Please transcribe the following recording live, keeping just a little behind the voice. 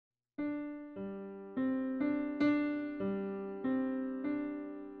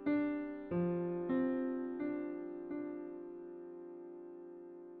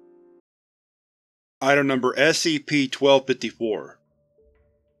Item Number SCP-1254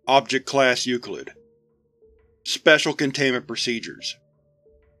 Object Class Euclid Special Containment Procedures.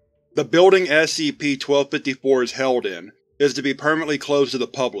 The building SCP-1254 is held in is to be permanently closed to the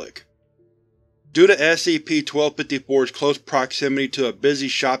public. Due to SCP-1254's close proximity to a busy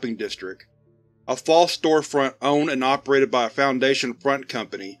shopping district, a false storefront owned and operated by a Foundation front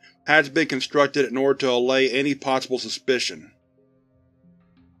company has been constructed in order to allay any possible suspicion.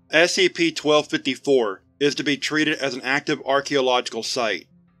 SCP-1254 is to be treated as an active archaeological site,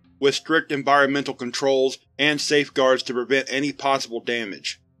 with strict environmental controls and safeguards to prevent any possible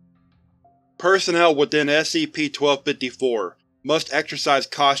damage. Personnel within SCP-1254 must exercise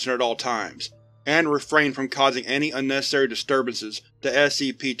caution at all times, and refrain from causing any unnecessary disturbances to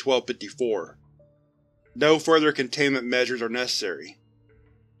SCP-1254. No further containment measures are necessary.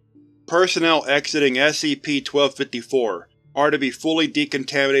 Personnel exiting SCP-1254 are to be fully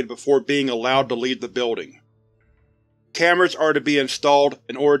decontaminated before being allowed to leave the building. Cameras are to be installed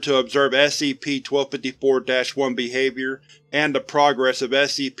in order to observe SCP-1254-1 behavior and the progress of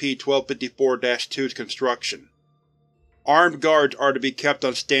SCP-1254-2's construction. Armed guards are to be kept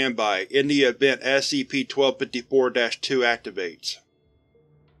on standby in the event SCP-1254-2 activates.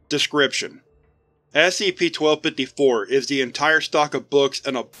 Description: SCP-1254 is the entire stock of books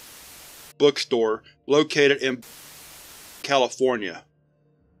in a bookstore located in California.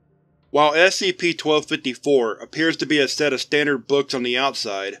 While SCP-1254 appears to be a set of standard books on the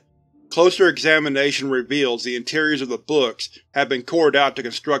outside, closer examination reveals the interiors of the books have been cored out to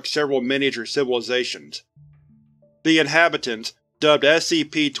construct several miniature civilizations. The inhabitants, dubbed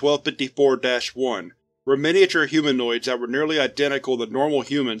SCP-1254-1, were miniature humanoids that were nearly identical to normal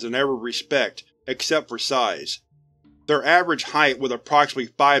humans in every respect except for size. Their average height was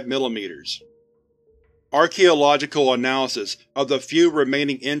approximately 5 mm. Archeological analysis of the few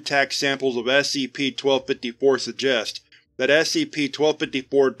remaining intact samples of SCP-1254 suggests that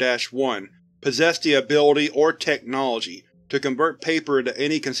SCP-1254-1 possessed the ability or technology to convert paper into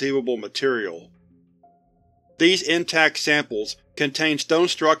any conceivable material. These intact samples contain stone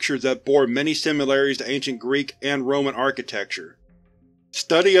structures that bore many similarities to ancient Greek and Roman architecture.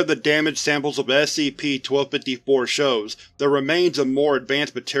 Study of the damaged samples of SCP-1254 shows the remains of more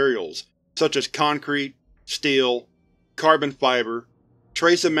advanced materials, such as concrete, steel, carbon fiber,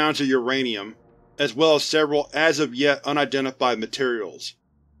 trace amounts of uranium, as well as several as-of-yet unidentified materials.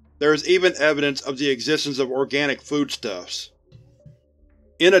 There is even evidence of the existence of organic foodstuffs.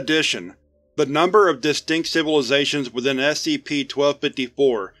 In addition, the number of distinct civilizations within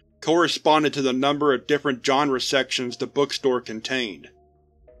SCP-1254 corresponded to the number of different genre sections the bookstore contained.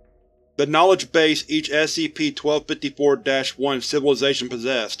 The knowledge base each SCP-1254-1 civilization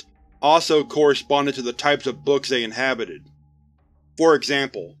possessed also corresponded to the types of books they inhabited. For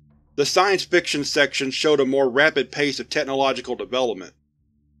example, the science fiction section showed a more rapid pace of technological development,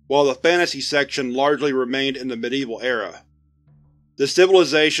 while the fantasy section largely remained in the medieval era. The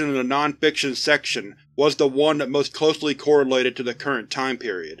civilization in the non-fiction section was the one that most closely correlated to the current time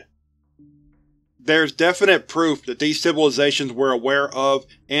period. There is definite proof that these civilizations were aware of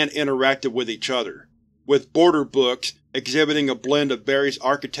and interacted with each other, with border books exhibiting a blend of various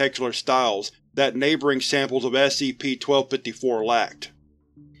architectural styles that neighboring samples of SCP-1254 lacked.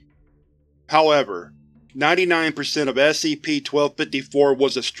 However, 99% of SCP-1254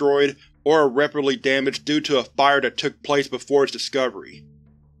 was destroyed or irreparably damaged due to a fire that took place before its discovery.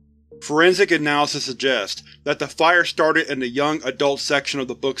 Forensic analysis suggests that the fire started in the young adult section of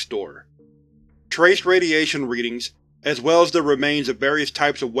the bookstore. Trace radiation readings, as well as the remains of various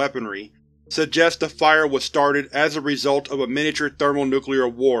types of weaponry, suggest the fire was started as a result of a miniature thermonuclear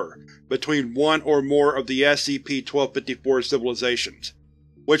war between one or more of the SCP-1254 civilizations,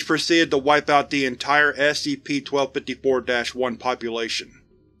 which proceeded to wipe out the entire SCP-1254-1 population.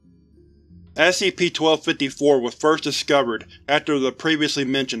 SCP-1254 was first discovered after the previously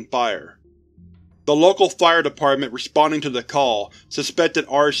mentioned fire. The local fire department responding to the call suspected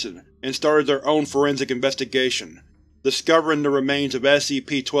arson and started their own forensic investigation, discovering the remains of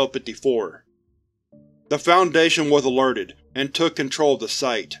SCP-1254. The Foundation was alerted and took control of the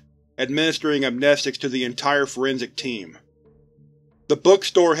site, administering amnestics to the entire forensic team. The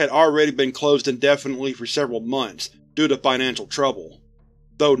bookstore had already been closed indefinitely for several months due to financial trouble,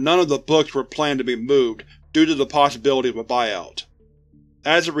 though none of the books were planned to be moved due to the possibility of a buyout.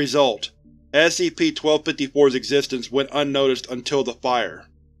 As a result, SCP-1254's existence went unnoticed until the fire.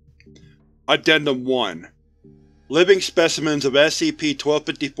 Addendum 1. Living specimens of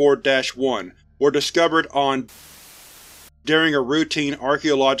SCP-1254-1 were discovered on during a routine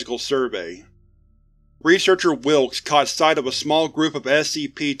archaeological survey. Researcher Wilkes caught sight of a small group of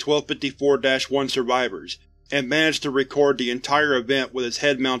SCP-1254-1 survivors, and managed to record the entire event with his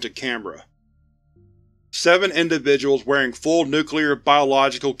head-mounted camera. 7 individuals wearing full nuclear,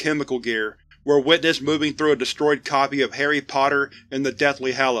 biological, chemical gear were witnessed moving through a destroyed copy of Harry Potter and the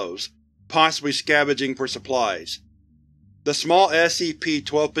Deathly Hallows, possibly scavenging for supplies. The small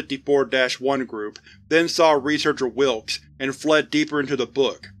SCP-1254-1 group then saw Researcher Wilkes and fled deeper into the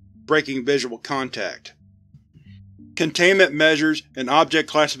book, breaking visual contact. Containment measures and object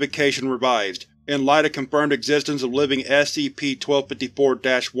classification revised, in light of confirmed existence of living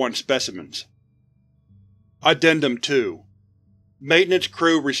SCP-1254-1 specimens. Addendum 2. Maintenance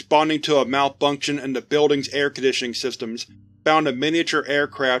crew responding to a malfunction in the building's air conditioning systems found a miniature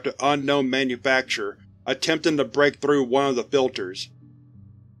aircraft of unknown manufacture attempting to break through one of the filters.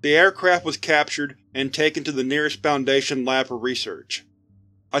 The aircraft was captured and taken to the nearest Foundation lab for research.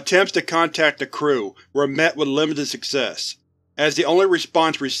 Attempts to contact the crew were met with limited success, as the only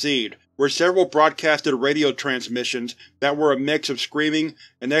response received were several broadcasted radio transmissions that were a mix of screaming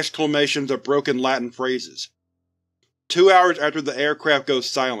and exclamations of broken Latin phrases. 2 hours after the aircraft goes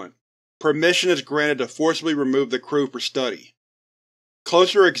silent, permission is granted to forcibly remove the crew for study.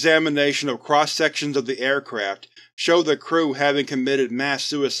 Closer examination of cross-sections of the aircraft showed the crew having committed mass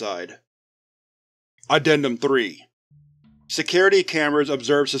suicide. Addendum 3. Security cameras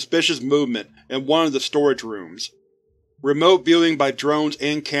observed suspicious movement in one of the storage rooms. Remote viewing by drones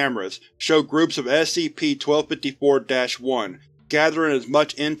and cameras showed groups of SCP-1254-1 gathering as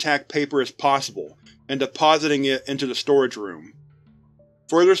much intact paper as possible and depositing it into the storage room.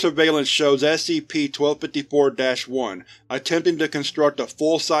 Further surveillance shows SCP-1254-1 attempting to construct a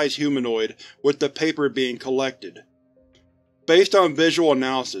full-size humanoid with the paper being collected. Based on visual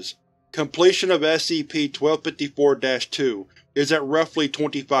analysis, completion of SCP-1254-2 is at roughly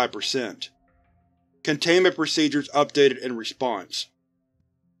 25%. Containment procedures updated in response.